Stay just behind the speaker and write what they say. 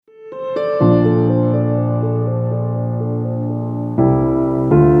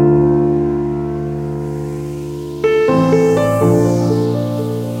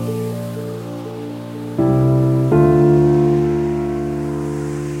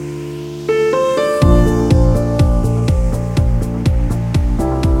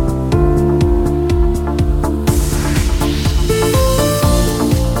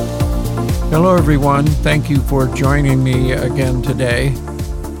Hello, everyone. Thank you for joining me again today.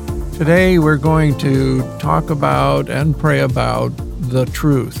 Today, we're going to talk about and pray about the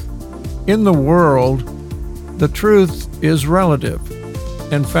truth. In the world, the truth is relative.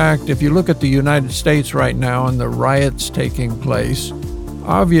 In fact, if you look at the United States right now and the riots taking place,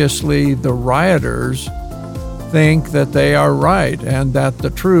 obviously the rioters think that they are right and that the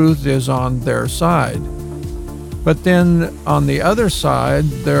truth is on their side. But then on the other side,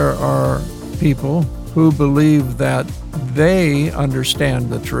 there are people who believe that they understand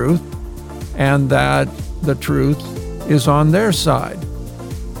the truth and that the truth is on their side.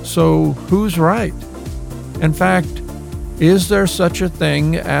 So who's right? In fact, is there such a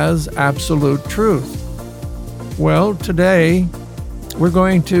thing as absolute truth? Well, today we're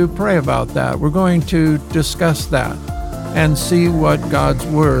going to pray about that. We're going to discuss that and see what God's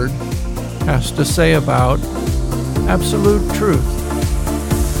Word has to say about absolute truth.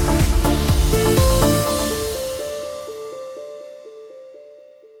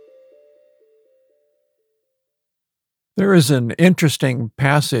 There is an interesting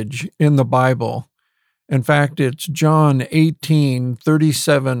passage in the Bible. In fact, it's John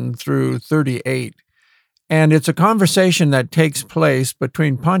 18:37 through 38. And it's a conversation that takes place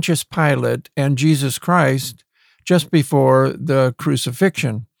between Pontius Pilate and Jesus Christ just before the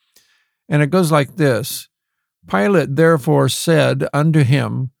crucifixion. And it goes like this: Pilate therefore said unto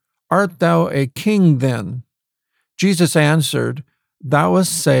him, Art thou a king then? Jesus answered, Thou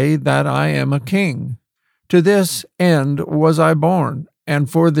dost say that I am a king. To this end was I born, and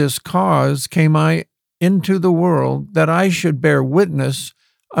for this cause came I into the world, that I should bear witness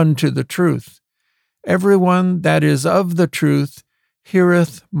unto the truth. Everyone that is of the truth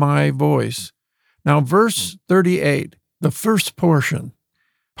heareth my voice. Now, verse 38, the first portion.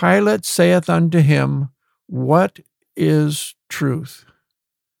 Pilate saith unto him, What is truth?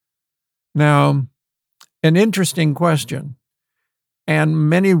 Now, an interesting question. And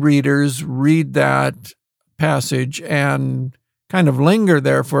many readers read that passage and kind of linger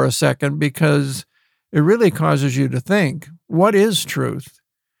there for a second because it really causes you to think, what is truth?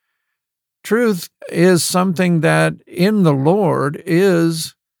 Truth is something that in the Lord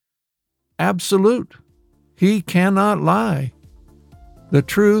is absolute. He cannot lie. The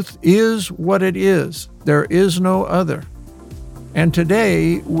truth is what it is. There is no other. And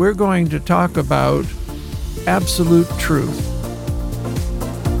today we're going to talk about absolute truth.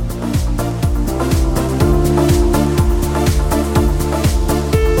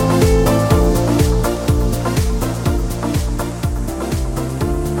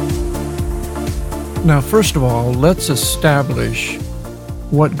 Now, first of all, let's establish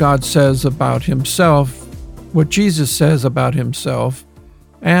what God says about himself, what Jesus says about himself,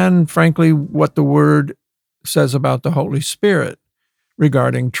 and frankly, what the Word says about the Holy Spirit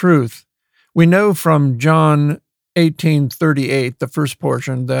regarding truth. We know from John 18:38, the first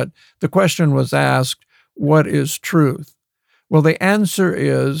portion, that the question was asked, what is truth? Well, the answer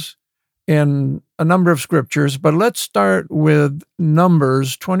is in a number of scriptures, but let's start with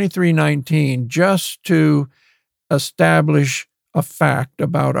Numbers 23:19, just to establish a fact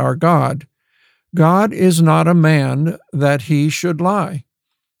about our God. God is not a man that he should lie,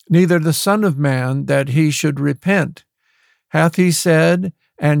 neither the Son of Man that he should repent. Hath he said,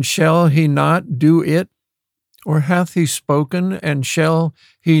 and shall he not do it? Or hath he spoken, and shall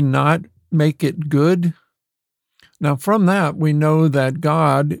he not make it good? Now, from that, we know that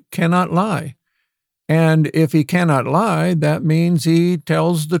God cannot lie. And if he cannot lie, that means he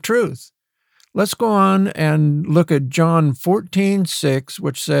tells the truth. Let's go on and look at John 14:6,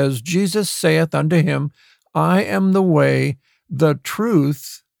 which says, Jesus saith unto him, I am the way, the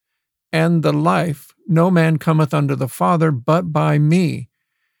truth, and the life. No man cometh unto the Father but by me.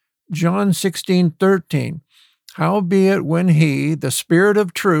 John 16:13, howbeit when he, the Spirit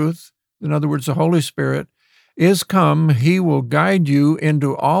of truth, in other words, the Holy Spirit, is come, he will guide you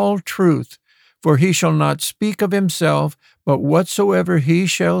into all truth, for he shall not speak of himself, but whatsoever he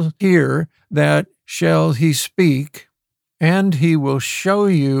shall hear, that shall he speak, and he will show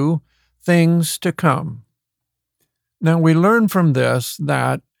you things to come. Now we learn from this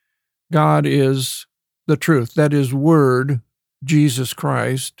that God is the truth, that his Word, Jesus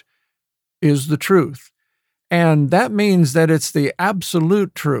Christ, is the truth. And that means that it's the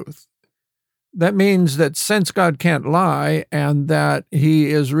absolute truth. That means that since God can't lie and that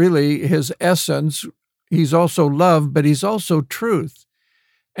he is really his essence, he's also love, but he's also truth.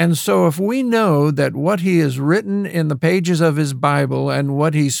 And so if we know that what he has written in the pages of his Bible and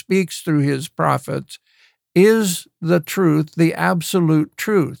what he speaks through his prophets is the truth, the absolute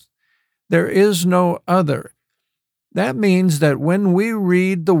truth, there is no other. That means that when we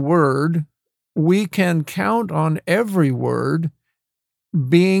read the Word, we can count on every word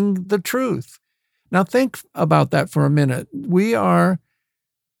being the truth. Now think about that for a minute. We are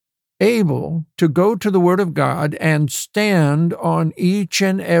able to go to the Word of God and stand on each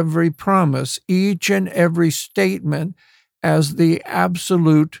and every promise, each and every statement as the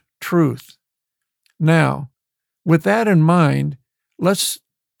absolute truth. Now, with that in mind, let's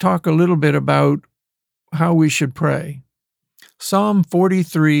talk a little bit about how we should pray. Psalm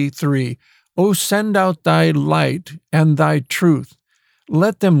 43:3, O send out thy light and thy truth.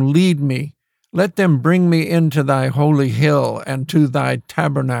 Let them lead me. Let them bring me into thy holy hill and to thy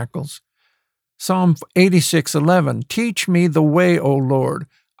tabernacles. Psalm 86:11, teach me the way, O Lord.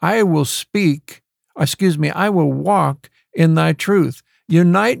 I will walk in thy truth.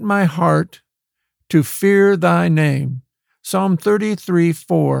 Unite my heart to fear thy name. Psalm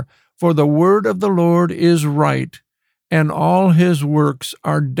 33:4, for the word of the Lord is right, and all his works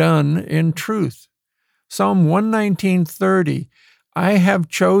are done in truth. Psalm 119:30, I have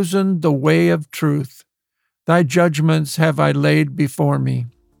chosen the way of truth. Thy judgments have I laid before me.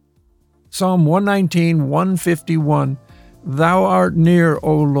 Psalm 119:151, thou art near,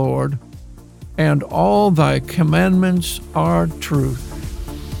 O Lord, and all thy commandments are truth.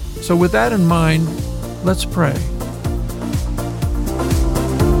 So with that in mind, let's pray.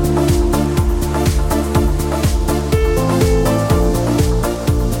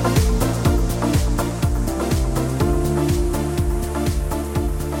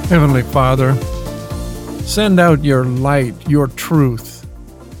 Heavenly Father, send out your light, your truth,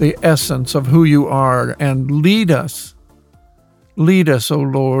 the essence of who you are, and lead us. Lead us, O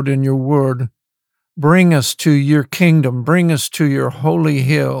Lord, in your word. Bring us to your kingdom. Bring us to your holy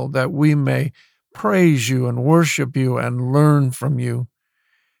hill that we may praise you and worship you and learn from you.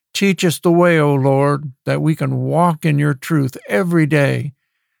 Teach us the way, O Lord, that we can walk in your truth every day,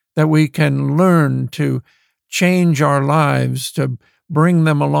 that we can learn to change our lives, to bring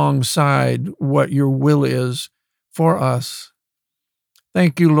them alongside what your will is for us.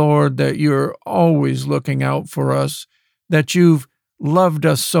 Thank you, Lord, that you're always looking out for us, that you've loved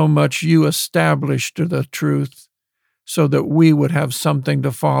us so much you established the truth so that we would have something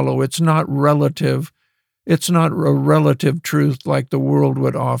to follow. It's not relative. It's not a relative truth like the world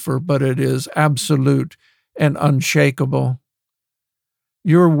would offer, but it is absolute and unshakable.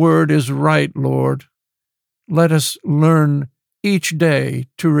 Your word is right, Lord. Let us learn each day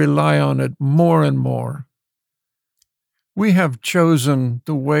to rely on it more and more. We have chosen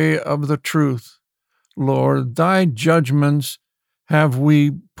the way of the truth. Lord, thy judgments have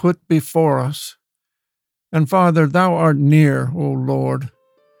we put before us. And Father, thou art near, O Lord,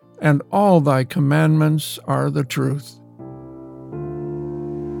 and all thy commandments are the truth.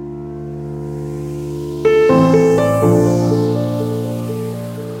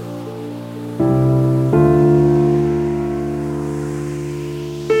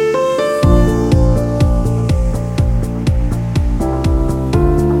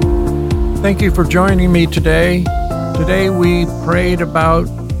 Thank you for joining me today. Today we prayed about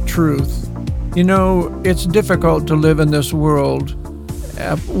truth. You know, it's difficult to live in this world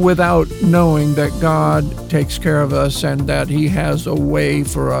without knowing that God takes care of us and that he has a way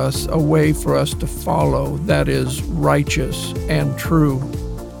for us to follow that is righteous and true.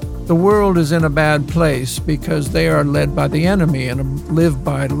 The world is in a bad place because they are led by the enemy and live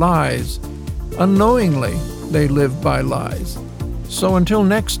by lies. Unknowingly, they live by lies. So until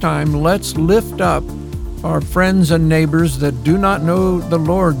next time, let's lift up our friends and neighbors that do not know the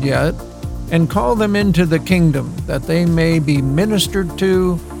Lord yet and call them into the kingdom, that they may be ministered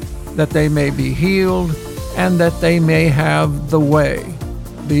to, that they may be healed, and that they may have the way,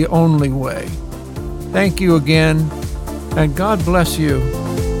 the only way. Thank you again, and God bless you.